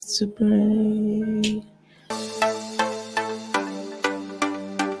to pray.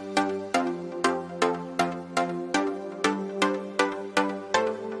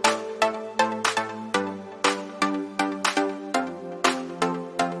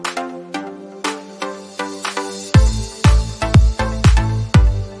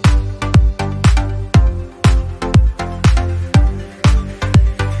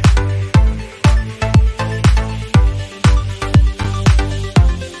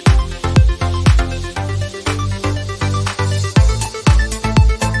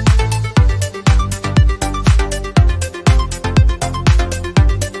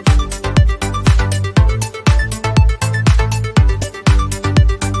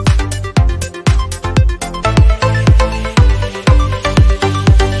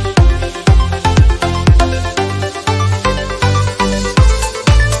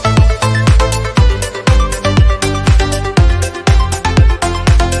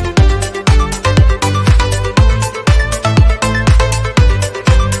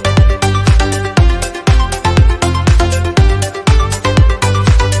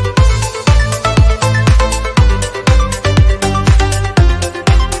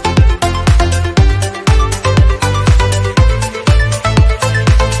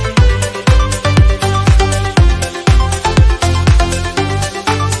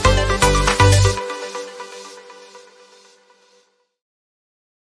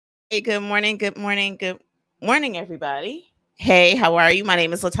 Hey, good morning, everybody. Hey, how are you? My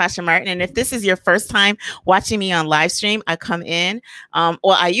name is Latasha Martin, and if this is your first time watching me on live stream, I come in,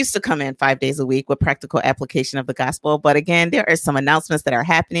 I used to come in 5 days a week with practical application of the gospel. But again, there are some announcements that are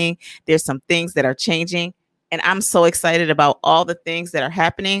happening. There's some things that are changing, and I'm so excited about all the things that are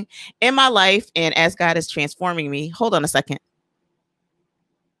happening in my life and as God is transforming me. Hold on a second.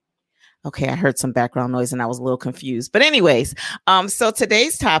 Okay, I heard some background noise and I was a little confused. But anyways, so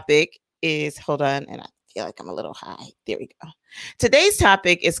today's topic is, hold on, and I feel like I'm a little high. There we go. Today's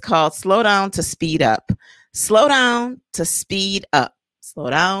topic is called Slow Down to Speed Up. Slow down to speed up. Slow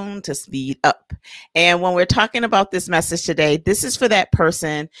down to speed up. And when we're talking about this message today, this is for that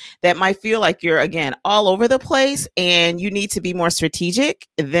person that might feel like you're, again, all over the place and you need to be more strategic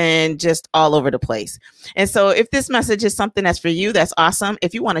than just all over the place. And so if this message is something that's for you, that's awesome.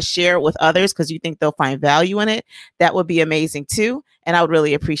 If you want to share it with others because you think they'll find value in it, that would be amazing too. And I would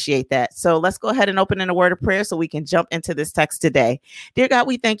really appreciate that. So let's go ahead and open in a word of prayer so we can jump into this text today. Dear God,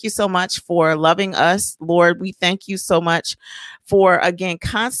 we thank you so much for loving us. Lord, we thank you so much for, again,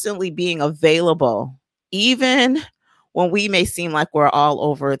 constantly being available, even when we may seem like we're all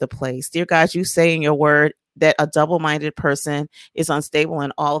over the place. Dear God, you say in your word that a double-minded person is unstable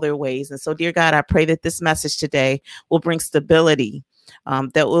in all their ways. And so, dear God, I pray that this message today will bring stability,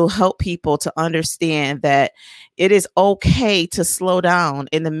 that will help people to understand that it is okay to slow down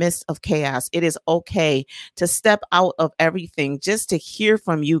in the midst of chaos. It is okay to step out of everything just to hear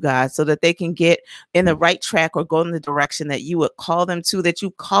from you, God, so that they can get in the right track or go in the direction that you would call them to, that you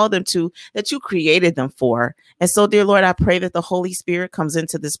called them to, that you created them for. And so, dear Lord, I pray that the Holy Spirit comes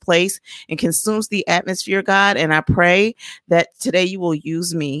into this place and consumes the atmosphere, God. And I pray that today you will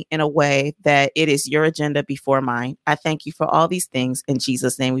use me in a way that it is your agenda before mine. I thank you for all these things. In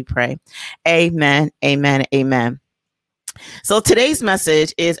Jesus' name we pray. Amen, amen, amen. So today's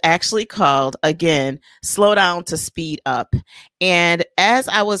message is actually called, again, Slow Down to Speed Up. And as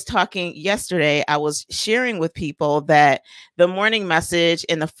I was talking yesterday, I was sharing with people that the morning message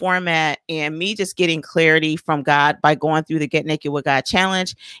and the format and me just getting clarity from God by going through the Get Naked with God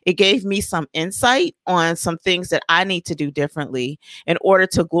challenge, it gave me some insight on some things that I need to do differently in order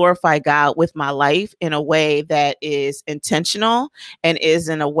to glorify God with my life in a way that is intentional and is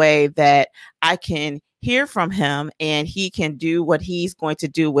in a way that I can hear from him and he can do what he's going to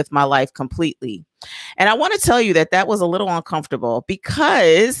do with my life completely. And I want to tell you that that was a little uncomfortable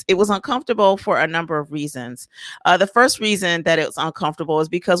because it was uncomfortable for a number of reasons. The first reason that it was uncomfortable is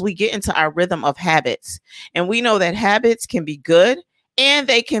because we get into our rhythm of habits, and we know that habits can be good and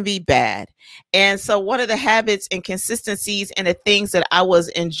they can be bad. And so one of the habits and consistencies and the things that I was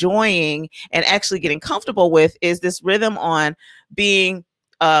enjoying and actually getting comfortable with is this rhythm on being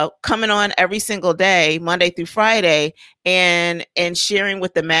coming on every single day, Monday through Friday, and sharing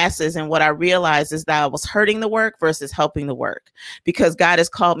with the masses. And what I realized is that I was hurting the work versus helping the work, because God has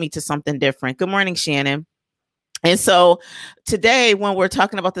called me to something different. Good morning, Shannon. And so today, when we're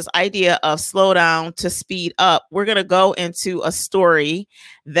talking about this idea of slow down to speed up, we're going to go into a story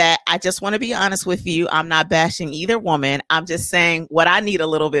that I just want to be honest with you. I'm not bashing either woman. I'm just saying what I need a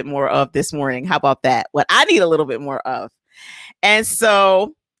little bit more of this morning. How about that? What I need a little bit more of. And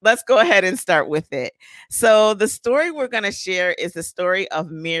so let's go ahead and start with it. So the story we're going to share is the story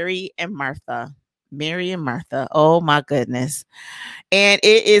of Mary and Martha. Mary and Martha. Oh my goodness. And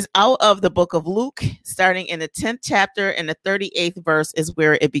it is out of the book of Luke, starting in the 10th chapter, and the 38th verse is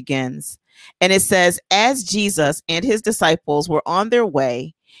where it begins. And it says, as Jesus and his disciples were on their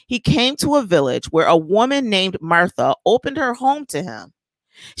way, he came to a village where a woman named Martha opened her home to him.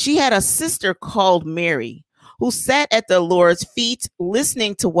 She had a sister called Mary, who sat at the Lord's feet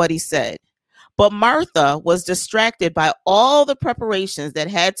listening to what he said. But Martha was distracted by all the preparations that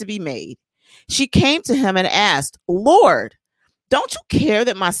had to be made. She came to him and asked, Lord, don't you care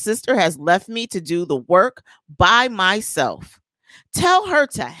that my sister has left me to do the work by myself? Tell her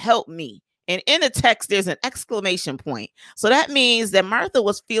to help me. And in the text, there's an exclamation point. So that means that Martha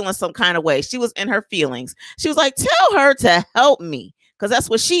was feeling some kind of way. She was in her feelings. She was like, tell her to help me, because that's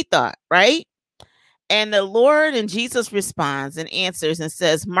what she thought, right? And the Lord and Jesus responds and answers and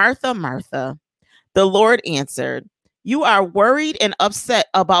says, Martha, Martha. The Lord answered, you are worried and upset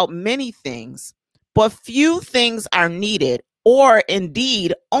about many things, but few things are needed, or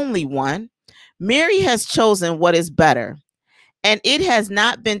indeed only one. Mary has chosen what is better, and it has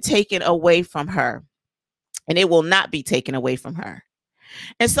not been taken away from her, and it will not be taken away from her.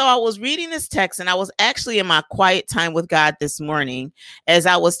 And so I was reading this text, and I was actually in my quiet time with God this morning as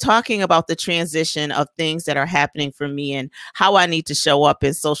I was talking about the transition of things that are happening for me and how I need to show up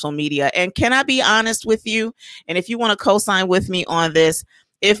in social media. And can I be honest with you? And if you want to co-sign with me on this,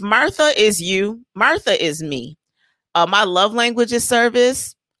 if Martha is you, Martha is me. My love language is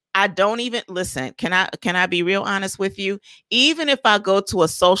service. I don't even listen. Can I be real honest with you? Even if I go to a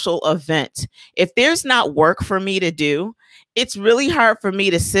social event, if there's not work for me to do, it's really hard for me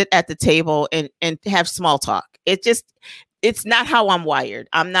to sit at the table and have small talk. It's not how I'm wired.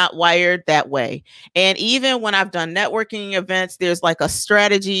 I'm not wired that way. And even when I've done networking events, there's like a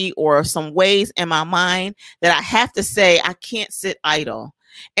strategy or some ways in my mind that I have to say, I can't sit idle.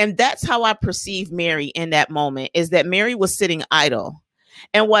 And that's how I perceive Mary in that moment, is that Mary was sitting idle.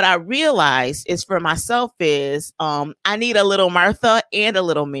 And what I realized is for myself is I need a little Martha and a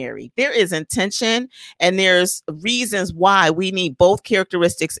little Mary. There is intention and there's reasons why we need both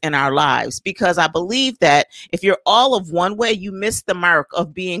characteristics in our lives, because I believe that if you're all of one way, you miss the mark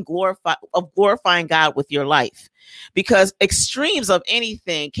of being glorifying God with your life, because extremes of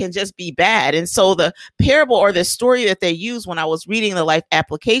anything can just be bad. And so the parable or the story that they use when I was reading the Life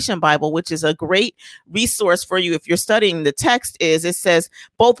Application Bible, which is a great resource for you if you're studying the text, is it says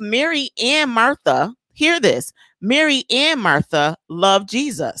both Mary and Martha, hear this, Mary and Martha loved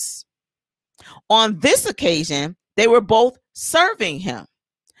Jesus. On this occasion, they were both serving him.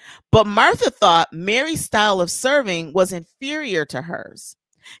 But Martha thought Mary's style of serving was inferior to hers.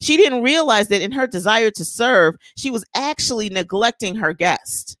 She didn't realize that in her desire to serve, she was actually neglecting her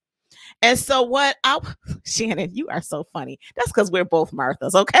guest. And so Shannon, you are so funny. That's because we're both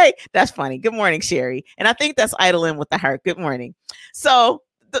Marthas. Okay. That's funny. Good morning, Sherry. And I think that's idling with the heart. Good morning. So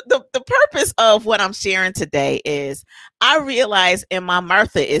the purpose of what I'm sharing today is I realize in my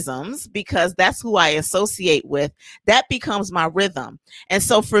Marthaisms, because that's who I associate with, that becomes my rhythm. And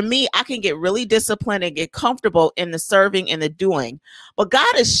so for me, I can get really disciplined and get comfortable in the serving and the doing. But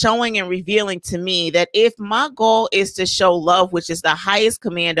God is showing and revealing to me that if my goal is to show love, which is the highest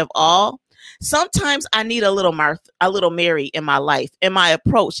command of all, sometimes I need a little Martha, a little Mary in my life, in my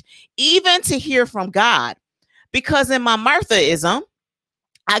approach, even to hear from God. Because in my Marthaism,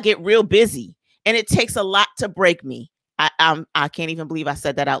 I get real busy and it takes a lot to break me. I can't even believe I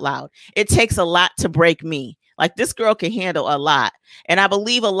said that out loud. It takes a lot to break me. Like, this girl can handle a lot. And I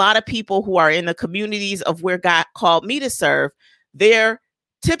believe a lot of people who are in the communities of where God called me to serve, they're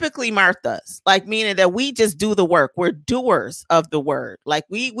typically Marthas, like meaning that we just do the work. We're doers of the word. Like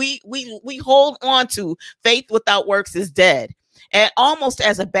we hold on to faith without works is dead, and almost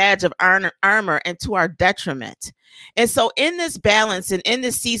as a badge of armor and to our detriment. And so in this balance and in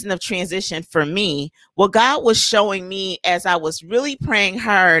this season of transition for me, what God was showing me as I was really praying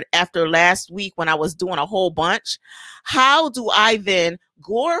hard after last week when I was doing a whole bunch, how do I then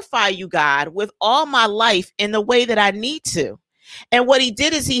glorify you, God, with all my life in the way that I need to? And what he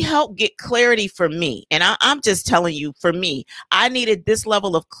did is he helped get clarity for me. And I'm just telling you, for me, I needed this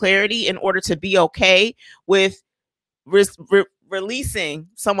level of clarity in order to be okay with releasing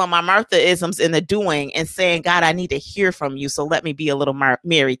some of my Marthaisms in the doing and saying, God, I need to hear from you. So let me be a little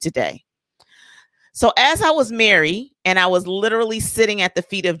Mary today. So as I was Mary and I was literally sitting at the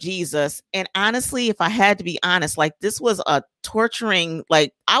feet of Jesus, and honestly, if I had to be honest, like, this was a torturing,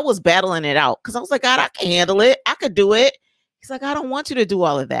 like, I was battling it out because I was like, God, I can handle it. I could do it. He's like, I don't want you to do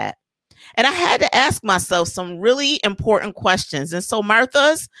all of that. And I had to ask myself some really important questions. And so,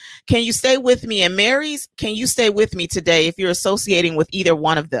 Martha's, can you stay with me? And Mary's, can you stay with me today if you're associating with either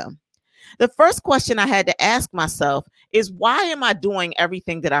one of them? The first question I had to ask myself is, why am I doing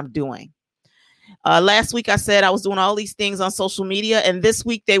everything that I'm doing? Last week, I said I was doing all these things on social media, and this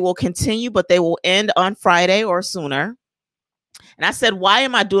week they will continue, but they will end on Friday or sooner. And I said, why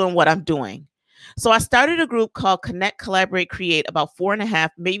am I doing what I'm doing? So I started a group called Connect, Collaborate, Create about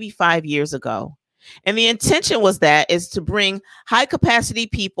 4.5, maybe 5 years ago. And the intention was that is to bring high capacity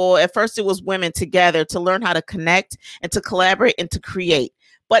people. At first, it was women together to learn how to connect and to collaborate and to create.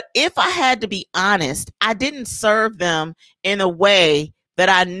 But if I had to be honest, I didn't serve them in a way that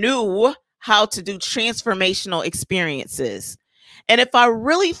I knew how to do transformational experiences. And if I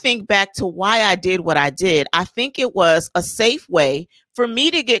really think back to why I did what I did, I think it was a safe way for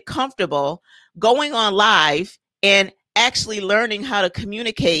me to get comfortable going on live and actually learning how to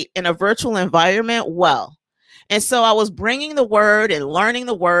communicate in a virtual environment well. And so I was bringing the word and learning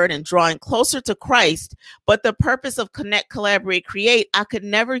the word and drawing closer to Christ. But the purpose of Connect, Collaborate, Create, I could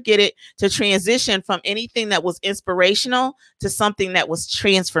never get it to transition from anything that was inspirational to something that was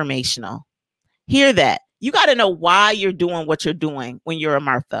transformational. Hear that. You got to know why you're doing what you're doing when you're a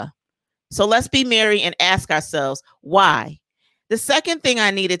Martha. So let's be Mary and ask ourselves, why? The second thing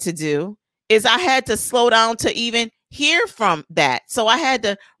I needed to do is I had to slow down to even hear from that. So I had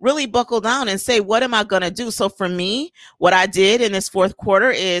to really buckle down and say, what am I going to do? So for me, what I did in this fourth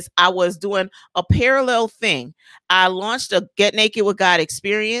quarter is I was doing a parallel thing. I launched a Get Naked with God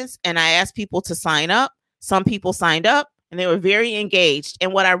experience, and I asked people to sign up. Some people signed up and they were very engaged.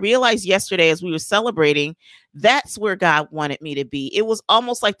 And what I realized yesterday as we were celebrating, that's where God wanted me to be. It was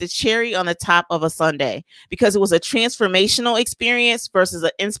almost like the cherry on the top of a sundae, because it was a transformational experience versus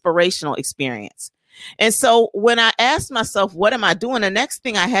an inspirational experience. And so when I asked myself, what am I doing? The next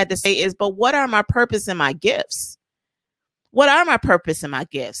thing I had to say is, but what are my purpose and my gifts? What are my purpose and my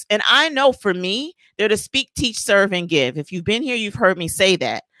gifts? And I know for me, they're to speak, teach, serve, and give. If you've been here, you've heard me say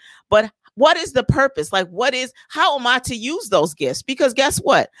that. But what is the purpose? Like, how am I to use those gifts? Because guess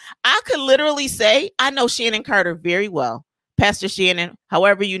what? I could literally say, I know Shannon Carter very well. Pastor Shannon,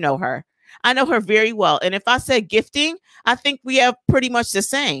 however you know her. I know her very well. And if I said gifting, I think we have pretty much the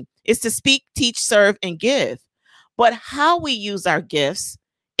same. It's to speak, teach, serve, and give. But how we use our gifts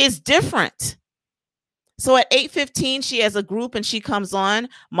is different. So at 8:15, she has a group and she comes on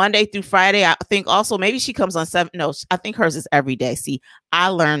Monday through Friday. I think also maybe she comes on 7. No, I think hers is every day. See, I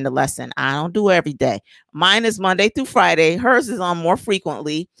learned the lesson. I don't do every day. Mine is Monday through Friday. Hers is on more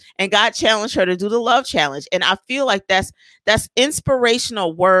frequently. And God challenged her to do the love challenge. And I feel like that's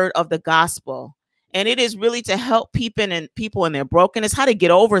inspirational word of the gospel. And it is really to help people in their brokenness, how to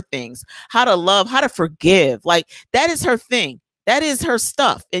get over things, how to love, how to forgive. Like, that is her thing. That is her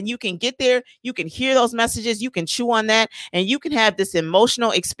stuff. And you can get there. You can hear those messages. You can chew on that. And you can have this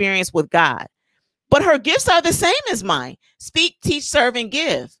emotional experience with God. But her gifts are the same as mine. Speak, teach, serve, and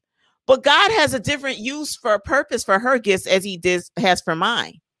give. But God has a different use for a purpose for her gifts as he has for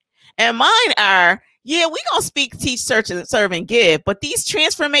mine. And mine are, we're going to speak, teach, serve, and give. But these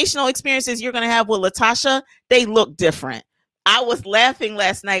transformational experiences you're going to have with Latasha, they look different. I was laughing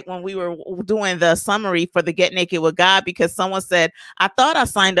last night when we were doing the summary for the Get Naked with God, because someone said, I thought I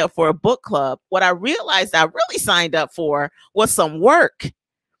signed up for a book club. What I realized I really signed up for was some work.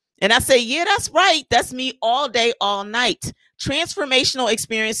 And I say, yeah, that's right. That's me all day, all night. Transformational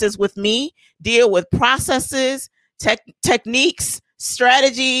experiences with me deal with processes, techniques,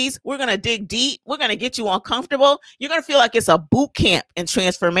 strategies. We're going to dig deep. We're going to get you uncomfortable. You're going to feel like it's a boot camp in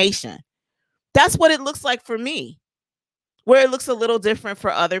transformation. That's what it looks like for me, where it looks a little different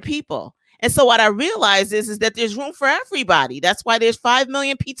for other people. And so what I realize is that there's room for everybody. That's why there's 5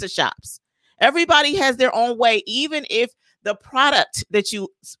 million pizza shops. Everybody has their own way, even if the product that you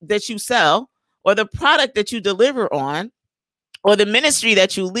sell or the product that you deliver on or the ministry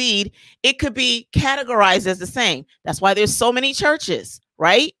that you lead, it could be categorized as the same. That's why there's so many churches,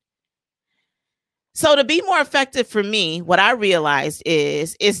 right? So to be more effective for me, what I realized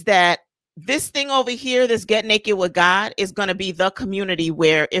is that this thing over here, this Get Naked with God, is going to be the community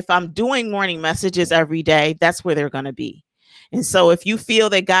where if I'm doing morning messages every day, that's where they're going to be. And so if you feel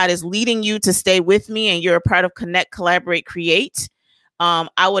that God is leading you to stay with me and you're a part of Connect, Collaborate, Create,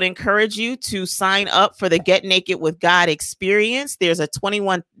 I would encourage you to sign up for the Get Naked with God experience. There's a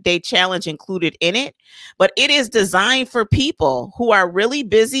 21-day challenge included in it, but it is designed for people who are really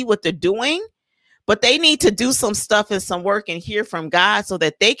busy with the doing, but they need to do some stuff and some work and hear from God so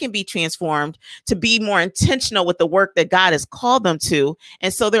that they can be transformed to be more intentional with the work that God has called them to.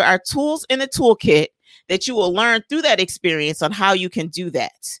 And so there are tools in the toolkit that you will learn through that experience on how you can do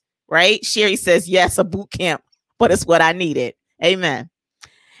that, right? Sherry says, yes, a boot camp, but it's what I needed. Amen.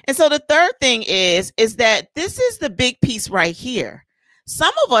 And so the third thing is that this is the big piece right here.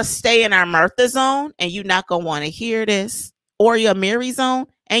 Some of us stay in our Martha zone and you're not going to want to hear this, or your Mary zone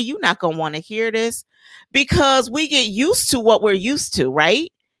and you're not going to want to hear this, because we get used to what we're used to,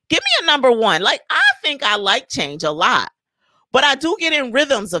 right? Give me a number one. Like, I think I like change a lot, but I do get in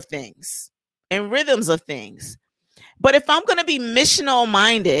rhythms of things. But if I'm going to be missional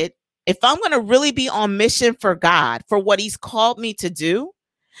minded, if I'm going to really be on mission for God, for what he's called me to do,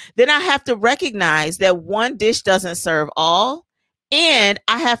 then I have to recognize that one dish doesn't serve all. And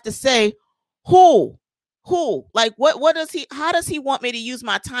I have to say, who, like, what does how does he want me to use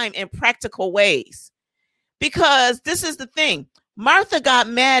my time in practical ways? Because this is the thing. Martha got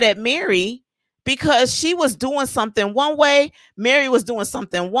mad at Mary because she was doing something one way. Mary was doing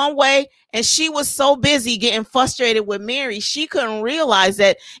something one way. And she was so busy getting frustrated with Mary, she couldn't realize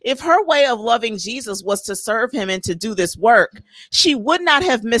that if her way of loving Jesus was to serve him and to do this work, she would not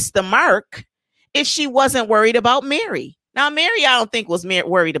have missed the mark if she wasn't worried about Mary. Now, Mary, I don't think was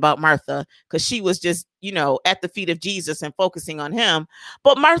worried about Martha, because she was just, at the feet of Jesus and focusing on him.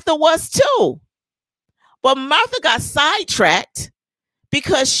 But Martha was too. But Martha got sidetracked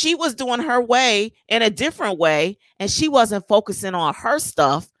because she was doing her way in a different way, and she wasn't focusing on her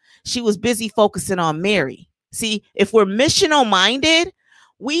stuff. She was busy focusing on Mary. See, if we're missional minded,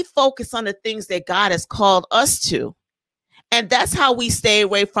 we focus on the things that God has called us to. And that's how we stay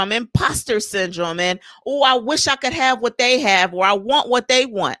away from imposter syndrome and, oh, I wish I could have what they have, or I want what they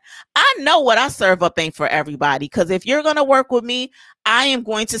want. I know what I serve up ain't for everybody, because if you're going to work with me, I am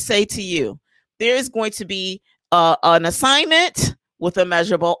going to say to you, there is going to be an assignment with a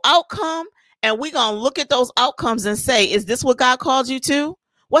measurable outcome. And we're going to look at those outcomes and say, is this what God called you to?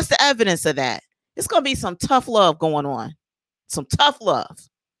 What's the evidence of that? It's going to be some tough love going on. Some tough love.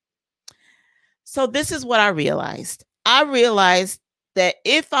 So this is what I realized. I realized that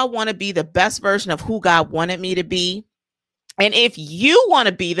if I want to be the best version of who God wanted me to be, and if you want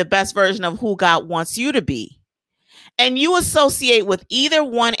to be the best version of who God wants you to be, and you associate with either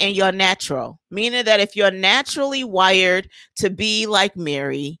one and you're natural, meaning that if you're naturally wired to be like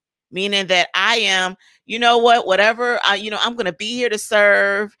Mary, meaning that I am, whatever, I'm going to be here to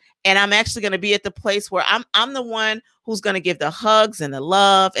serve. And I'm actually going to be at the place where I'm the one who's going to give the hugs and the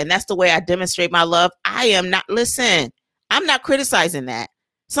love. And that's the way I demonstrate my love. I'm not criticizing that.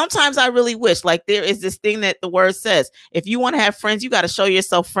 Sometimes I really wish, like, there is this thing that the word says, if you want to have friends, you got to show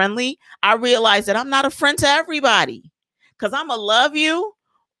yourself friendly. I realize that I'm not a friend to everybody, because I'm going to love you,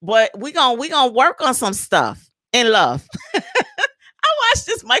 but we gonna work on some stuff in love. I watched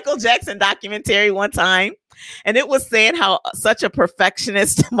this Michael Jackson documentary one time, and it was saying how such a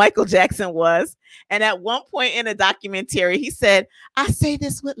perfectionist Michael Jackson was. And at one point in the documentary, he said, I say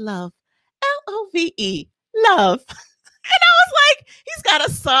this with love, Love, love. And I was like, he's got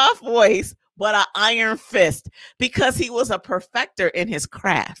a soft voice, but an iron fist, because he was a perfecter in his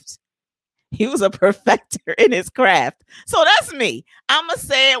craft. So that's me. I'm going to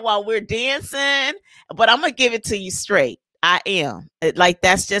say it while we're dancing, but I'm going to give it to you straight. I am. Like,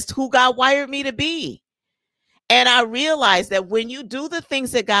 that's just who God wired me to be. And I realized that when you do the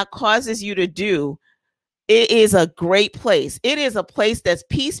things that God causes you to do, it is a great place. It is a place that's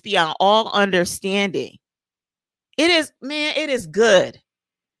peace beyond all understanding. It is good.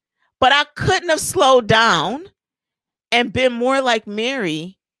 But I couldn't have slowed down and been more like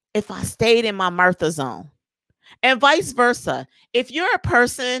Mary if I stayed in my Martha zone. And vice versa. If you're a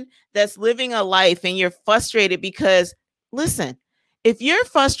person that's living a life and you're frustrated because, listen, if you're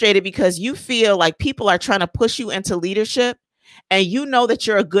frustrated because you feel like people are trying to push you into leadership, and you know that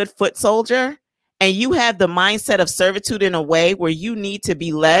you're a good foot soldier, and you have the mindset of servitude in a way where you need to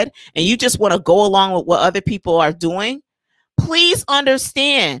be led, and you just want to go along with what other people are doing, please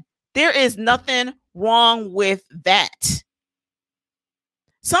understand there is nothing wrong with that.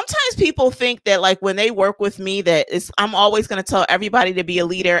 Sometimes people think that, like, when they work with me, I'm always going to tell everybody to be a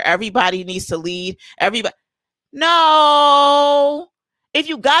leader. Everybody needs to lead. Everybody. No. If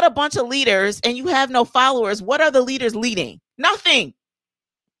you got a bunch of leaders and you have no followers, what are the leaders leading? Nothing.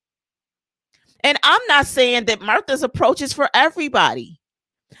 And I'm not saying that Martha's approach is for everybody.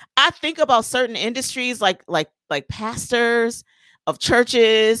 I think about certain industries like pastors of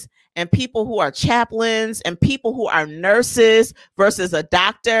churches and people who are chaplains and people who are nurses versus a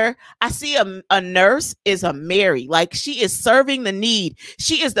doctor. I see a nurse is a Mary, like she is serving the need.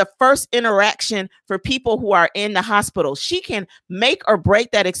 She is the first interaction for people who are in the hospital. She can make or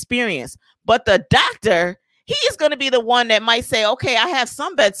break that experience. But the doctor He is going to be the one that might say, okay, I have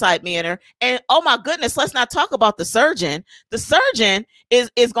some bedside manner. And oh my goodness, let's not talk about the surgeon. The surgeon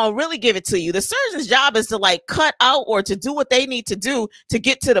is going to really give it to you. The surgeon's job is to like cut out or to do what they need to do to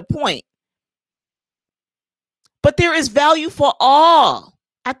get to the point. But there is value for all.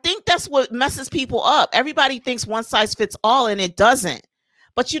 I think that's what messes people up. Everybody thinks one size fits all, and it doesn't.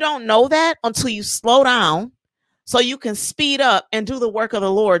 But you don't know that until you slow down so you can speed up and do the work of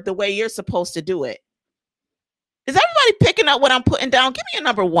the Lord the way you're supposed to do it. Is everybody picking up what I'm putting down? Give me a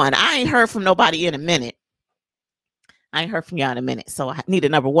number one. I ain't heard from nobody in a minute. I ain't heard from y'all in a minute. So I need a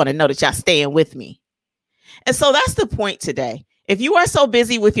number one to know that y'all staying with me. And so that's the point today. If you are so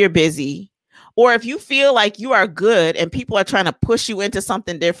busy with your busy, or if you feel like you are good and people are trying to push you into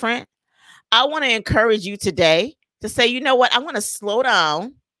something different, I want to encourage you today to say, you know what? I want to slow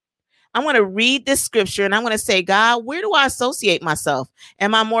down. I want to read this scripture and I want to say, God, where do I associate myself?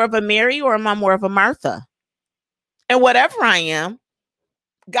 Am I more of a Mary or am I more of a Martha? And whatever I am,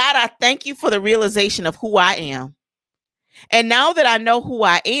 God, I thank you for the realization of who I am. And now that I know who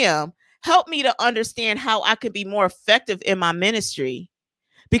I am, help me to understand how I could be more effective in my ministry.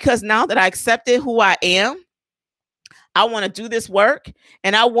 Because now that I accepted who I am, I want to do this work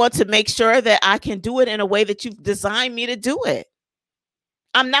and I want to make sure that I can do it in a way that you've designed me to do it.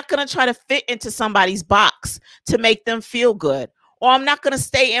 I'm not going to try to fit into somebody's box to make them feel good, or I'm not going to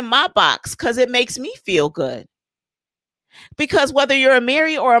stay in my box because it makes me feel good. Because whether you're a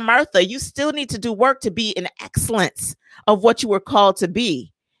Mary or a Martha, you still need to do work to be in excellence of what you were called to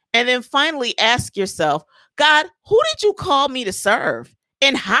be. And then finally ask yourself, God, who did you call me to serve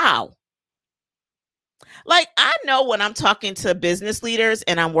and how? Like, I know when I'm talking to business leaders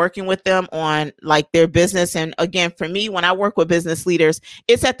and I'm working with them on like their business. And again, for me, when I work with business leaders,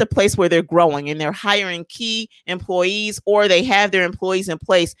 it's at the place where they're growing and they're hiring key employees, or they have their employees in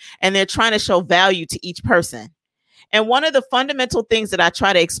place and they're trying to show value to each person. And one of the fundamental things that I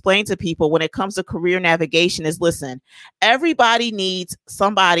try to explain to people when it comes to career navigation is, listen, everybody needs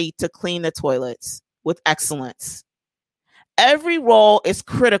somebody to clean the toilets with excellence. Every role is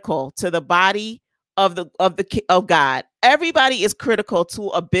critical to the body of God. Everybody is critical to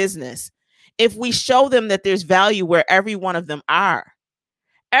a business if we show them that there's value where every one of them are.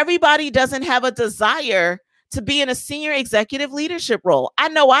 Everybody doesn't have a desire to be in a senior executive leadership role. I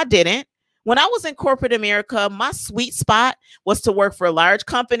know I didn't. When I was in corporate America, my sweet spot was to work for large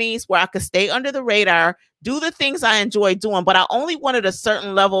companies where I could stay under the radar, do the things I enjoy doing, but I only wanted a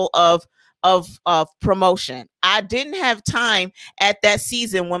certain level of promotion. I didn't have time at that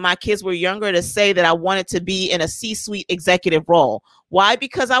season when my kids were younger to say that I wanted to be in a C-suite executive role. Why?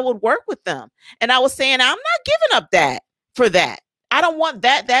 Because I would work with them. And I was saying, I'm not giving up that for that. I don't want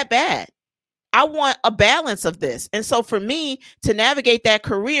that bad. I want a balance of this. And so for me to navigate that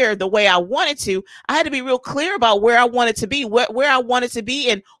career the way I wanted to, I had to be real clear about where I wanted to be, where I wanted to be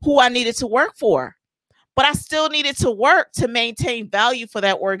and who I needed to work for. But I still needed to work to maintain value for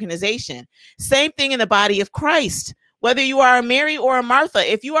that organization. Same thing in the body of Christ. Whether you are a Mary or a Martha,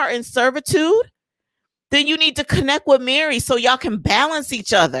 if you are in servitude, then you need to connect with Mary so y'all can balance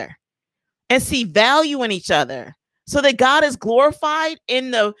each other and see value in each other, so that God is glorified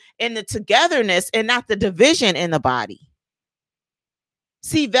in the togetherness and not the division in the body.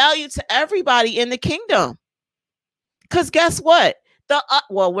 See value to everybody in the kingdom. Because guess what?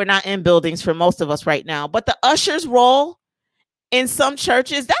 Well, we're not in buildings for most of us right now, but the usher's role in some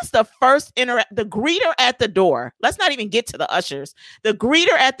churches, that's the first the greeter at the door. Let's not even get to the ushers. The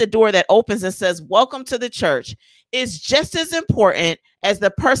greeter at the door that opens and says, welcome to the church, is just as important as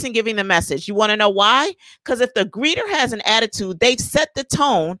the person giving the message. You want to know why? Because if the greeter has an attitude, they've set the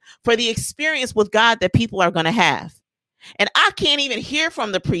tone for the experience with God that people are going to have. And I can't even hear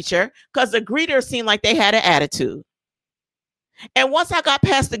from the preacher because the greeter seemed like they had an attitude. And once I got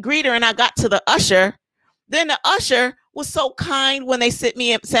past the greeter and I got to the usher, then the usher was so kind when they sat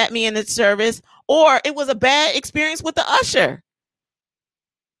me in the service, or it was a bad experience with the usher.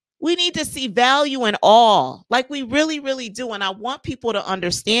 We need to see value in all, like we really, really do. And I want people to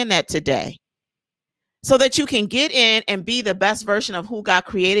understand that today, so that you can get in and be the best version of who God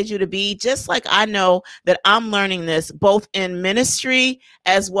created you to be. Just like I know that I'm learning this both in ministry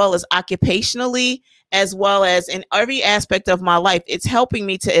as well as occupationally, as well as in every aspect of my life. It's helping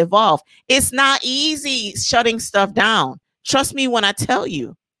me to evolve. It's not easy shutting stuff down. Trust me when I tell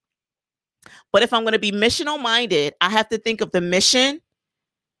you. But if I'm going to be missional minded, I have to think of the mission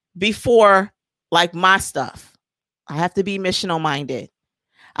before like my stuff. I have to be missional minded.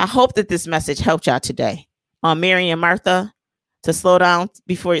 I hope that this message helped y'all today on Mary and Martha, to slow down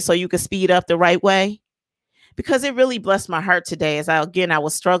before so you can speed up the right way. because it really blessed my heart today as I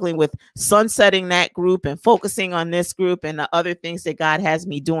was struggling with sunsetting that group and focusing on this group and the other things that God has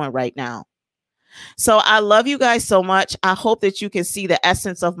me doing right now. So I love you guys so much. I hope that you can see the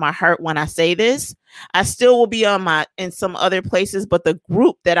essence of my heart when I say this. I still will be in some other places, but the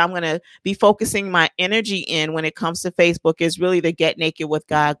group that I'm going to be focusing my energy in when it comes to Facebook is really the Get Naked with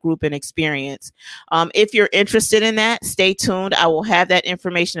God group and experience. If you're interested in that, stay tuned. I will have that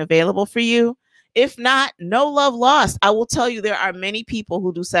information available for you. If not, no love lost. I will tell you there are many people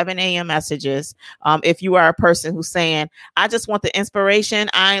who do 7 a.m. messages. If you are a person who's saying, I just want the inspiration,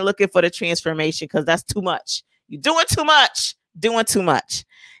 I ain't looking for the transformation because that's too much. You're doing too much, doing too much.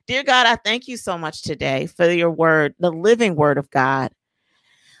 Dear God, I thank you so much today for your word, the living word of God.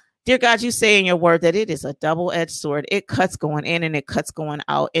 Dear God, you say in your word that it is a double-edged sword. It cuts going in and it cuts going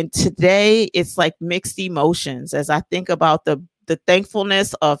out. And today it's like mixed emotions as I think about the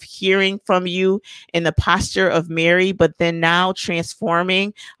thankfulness of hearing from you in the posture of Mary, but then now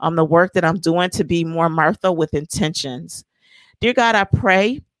transforming the work that I'm doing to be more Martha with intentions. Dear God, I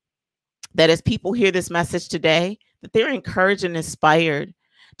pray that as people hear this message today, that they're encouraged and inspired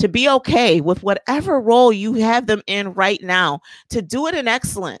to be okay with whatever role you have them in right now, to do it in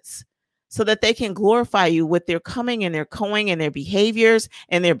excellence, so that they can glorify you with their coming and their going and their behaviors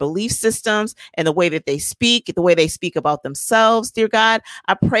and their belief systems and the way that they speak, the way they speak about themselves. Dear God,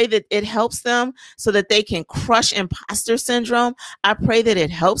 I pray that it helps them so that they can crush imposter syndrome. I pray that it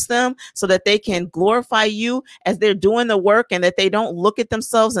helps them so that they can glorify you as they're doing the work, and that they don't look at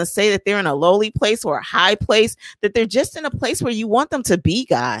themselves and say that they're in a lowly place or a high place, that they're just in a place where you want them to be,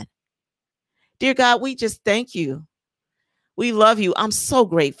 God. Dear God, we just thank you. We love you. I'm so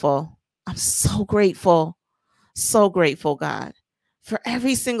grateful. I'm so grateful, God, for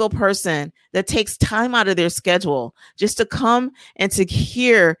every single person that takes time out of their schedule just to come and to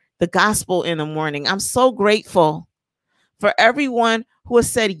hear the gospel in the morning. I'm so grateful for everyone who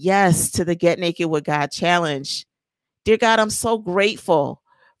has said yes to the Get Naked with God challenge. Dear God, I'm so grateful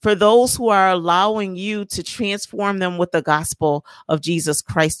for those who are allowing you to transform them with the gospel of Jesus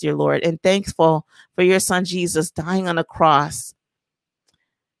Christ, dear Lord, and thankful for your son, Jesus, dying on the cross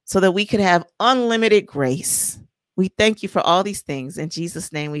so that we could have unlimited grace. We thank you for all these things. In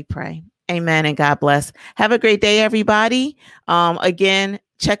Jesus' name we pray. Amen and God bless. Have a great day, everybody. Again,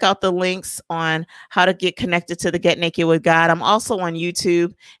 check out the links on how to get connected to the Get Naked with God. I'm also on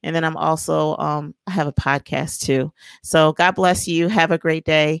YouTube, and then I'm also, I have a podcast too. So God bless you. Have a great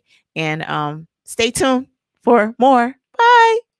day, and stay tuned for more. Bye.